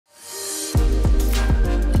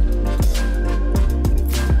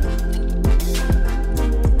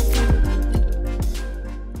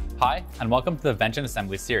and welcome to the Vention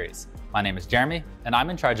Assembly series. My name is Jeremy, and I'm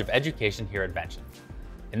in charge of education here at Vention.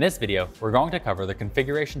 In this video, we're going to cover the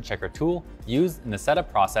configuration checker tool used in the setup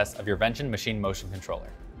process of your Vention MachineMotion Controller.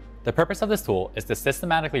 The purpose of this tool is to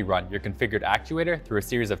systematically run your configured actuator through a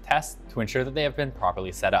series of tests to ensure that they have been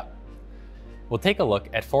properly set up. We'll take a look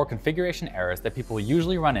at 4 configuration errors that people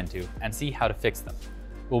usually run into and see how to fix them.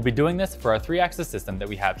 We'll be doing this for our 3-axis system that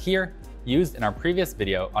we have here, used in our previous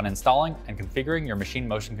video on installing and configuring your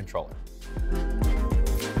MachineMotion controller.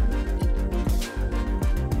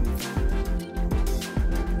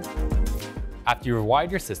 After you've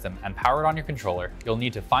wired your system and powered on your controller, you'll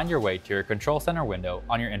need to find your way to your control center window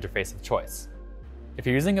on your interface of choice. If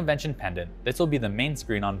you're using a Vention pendant, this will be the main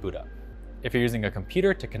screen on boot up. If you're using a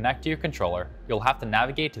computer to connect to your controller, you'll have to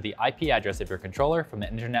navigate to the IP address of your controller from the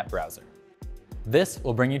internet browser. This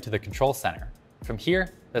will bring you to the control center. From here,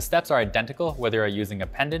 the steps are identical whether you're using a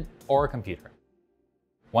pendant or a computer.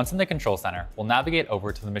 Once in the control center, we'll navigate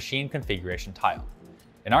over to the machine configuration tile.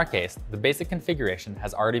 In our case, the basic configuration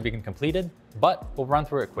has already been completed, but we'll run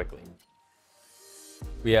through it quickly.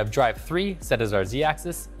 We have drive 3 set as our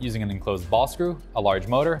Z-axis using an enclosed ball screw, a large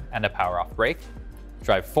motor, and a power-off brake.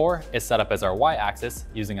 Drive 4 is set up as our Y-axis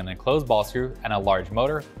using an enclosed ball screw and a large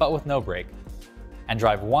motor, but with no brake. And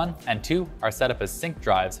drive 1 and 2 are set up as sync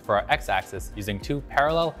drives for our X-axis using 2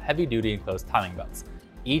 parallel heavy-duty enclosed timing belts,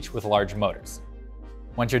 each with large motors.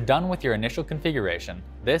 Once you're done with your initial configuration,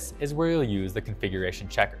 this is where you'll use the configuration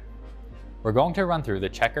checker. We're going to run through the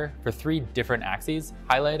checker for 3 different axes,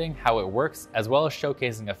 highlighting how it works as well as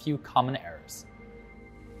showcasing a few common errors.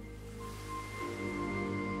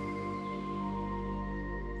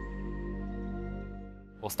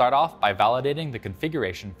 We'll start off by validating the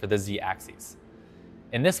configuration for the Z-axis.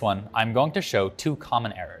 In this one, I'm going to show 2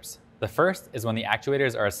 common errors. The first is when the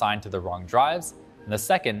actuators are assigned to the wrong drives, and the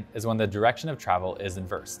second is when the direction of travel is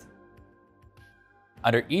inversed.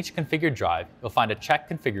 Under each configured drive, you'll find a check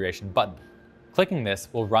configuration button. Clicking this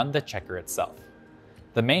will run the checker itself.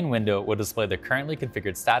 The main window will display the currently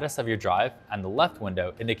configured status of your drive, and the left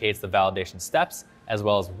window indicates the validation steps as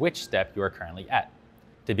well as which step you are currently at.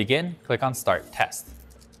 To begin, click on Start Test.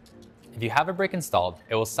 If you have a brake installed,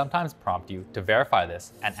 it will sometimes prompt you to verify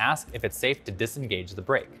this and ask if it's safe to disengage the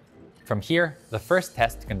brake. From here, the first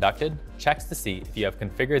test conducted checks to see if you have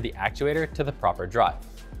configured the actuator to the proper drive.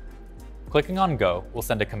 Clicking on Go will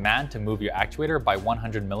send a command to move your actuator by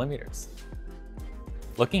 100 millimeters.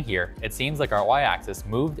 Looking here, it seems like our Y-axis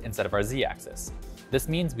moved instead of our Z-axis. This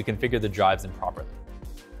means we configured the drives improperly.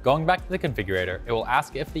 Going back to the configurator, it will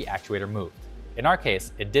ask if the actuator moved. In our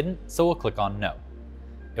case, it didn't, so we'll click on No.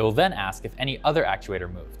 It will then ask if any other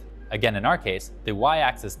actuator moved. Again, in our case, the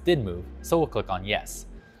Y-axis did move, so we'll click on Yes.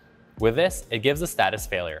 With this, it gives a status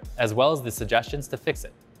failure, as well as the suggestions to fix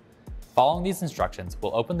it. Following these instructions,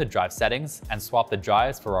 we'll open the drive settings and swap the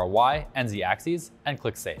drives for our Y and Z axes and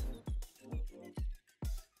click Save.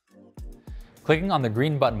 Clicking on the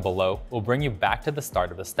green button below will bring you back to the start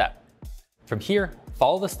of the step. From here,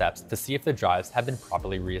 follow the steps to see if the drives have been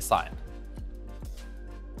properly reassigned.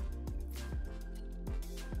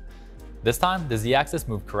 This time, the Z-axis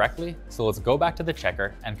moved correctly, so let's go back to the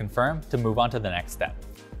checker and confirm to move on to the next step.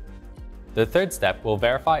 The third step will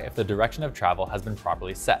verify if the direction of travel has been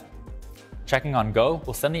properly set. Checking on Go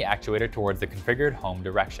will send the actuator towards the configured home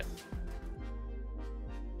direction.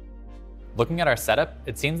 Looking at our setup,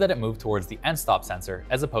 it seems that it moved towards the end stop sensor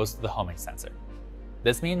as opposed to the homing sensor.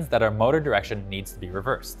 This means that our motor direction needs to be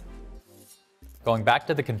reversed. Going back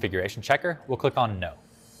to the configuration checker, we'll click on No.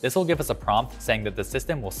 This will give us a prompt saying that the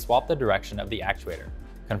system will swap the direction of the actuator.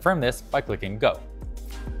 Confirm this by clicking Go.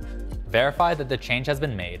 Verify that the change has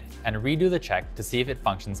been made and redo the check to see if it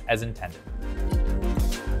functions as intended.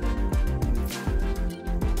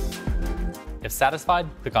 If satisfied,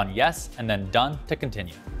 click on Yes and then Done to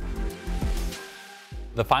continue.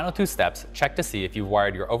 The final 2 steps check to see if you've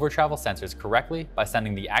wired your over-travel sensors correctly by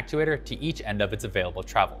sending the actuator to each end of its available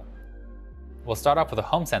travel. We'll start off with a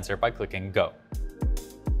home sensor by clicking Go.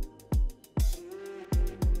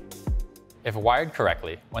 If wired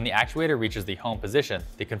correctly, when the actuator reaches the home position,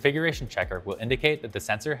 the configuration checker will indicate that the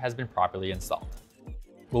sensor has been properly installed.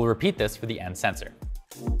 We'll repeat this for the end sensor.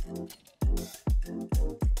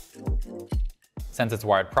 Since it's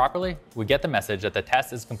wired properly, we get the message that the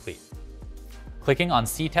test is complete. Clicking on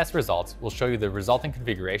See Test Results will show you the resulting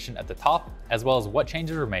configuration at the top, as well as what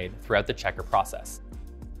changes were made throughout the checker process.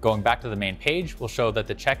 Going back to the main page will show that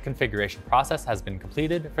the check configuration process has been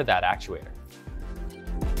completed for that actuator.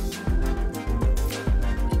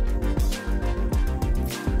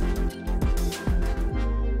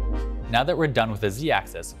 Now that we're done with the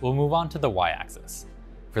Z-axis, we'll move on to the Y-axis.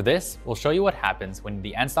 For this, we'll show you what happens when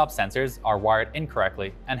the end-stop sensors are wired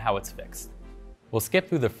incorrectly and how it's fixed. We'll skip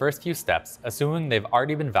through the first few steps, assuming they've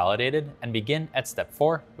already been validated, and begin at step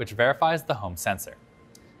 4, which verifies the home sensor.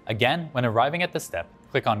 Again, when arriving at this step,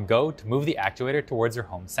 click on Go to move the actuator towards your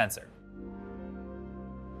home sensor.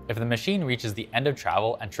 If the machine reaches the end of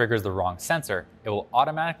travel and triggers the wrong sensor, it will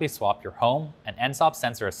automatically swap your home and end-stop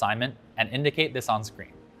sensor assignment and indicate this on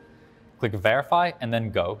screen. Click Verify and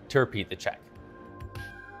then Go to repeat the check.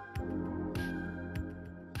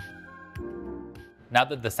 Now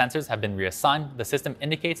that the sensors have been reassigned, the system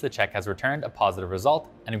indicates the check has returned a positive result,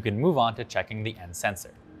 and we can move on to checking the end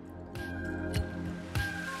sensor.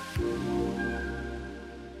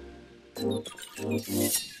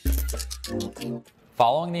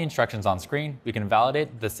 Following the instructions on screen, we can validate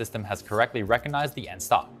that the system has correctly recognized the end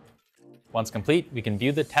stop. Once complete, we can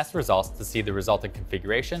view the test results to see the resulting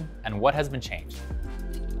configuration and what has been changed.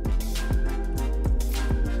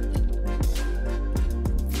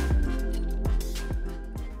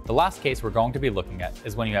 The last case we're going to be looking at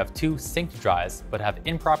is when you have two synced drives but have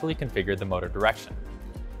improperly configured the motor direction.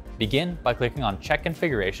 Begin by clicking on Check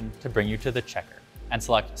Configuration to bring you to the checker, and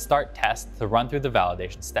select Start Test to run through the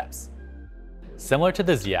validation steps. Similar to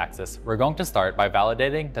the Z-axis, we're going to start by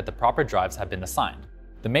validating that the proper drives have been assigned.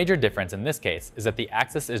 The major difference in this case is that the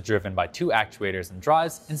axis is driven by two actuators and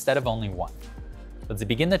drives instead of only one. Let's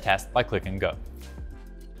begin the test by clicking Go.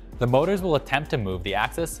 The motors will attempt to move the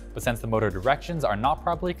axis, but since the motor directions are not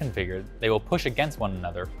properly configured, they will push against one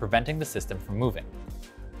another, preventing the system from moving.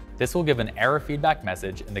 This will give an error feedback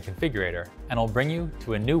message in the configurator and will bring you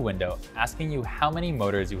to a new window asking you how many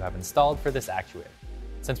motors you have installed for this actuator.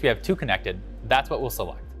 Since we have two connected, that's what we'll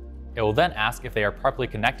select. It will then ask if they are properly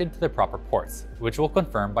connected to the proper ports, which we'll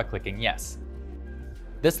confirm by clicking Yes.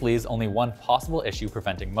 This leaves only one possible issue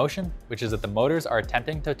preventing motion, which is that the motors are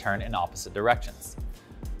attempting to turn in opposite directions.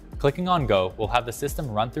 Clicking on Go will have the system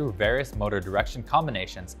run through various motor direction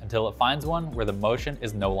combinations until it finds one where the motion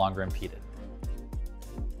is no longer impeded.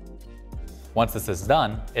 Once this is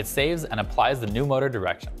done, it saves and applies the new motor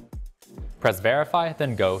direction. Press Verify,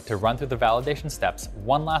 then Go to run through the validation steps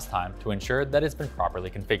one last time to ensure that it's been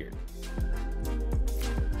properly configured.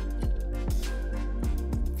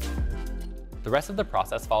 The rest of the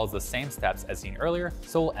process follows the same steps as seen earlier,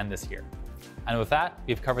 so we'll end this here. And with that,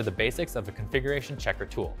 we've covered the basics of the configuration checker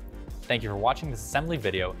tool. Thank you for watching this assembly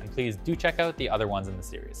video, and please do check out the other ones in the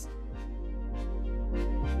series.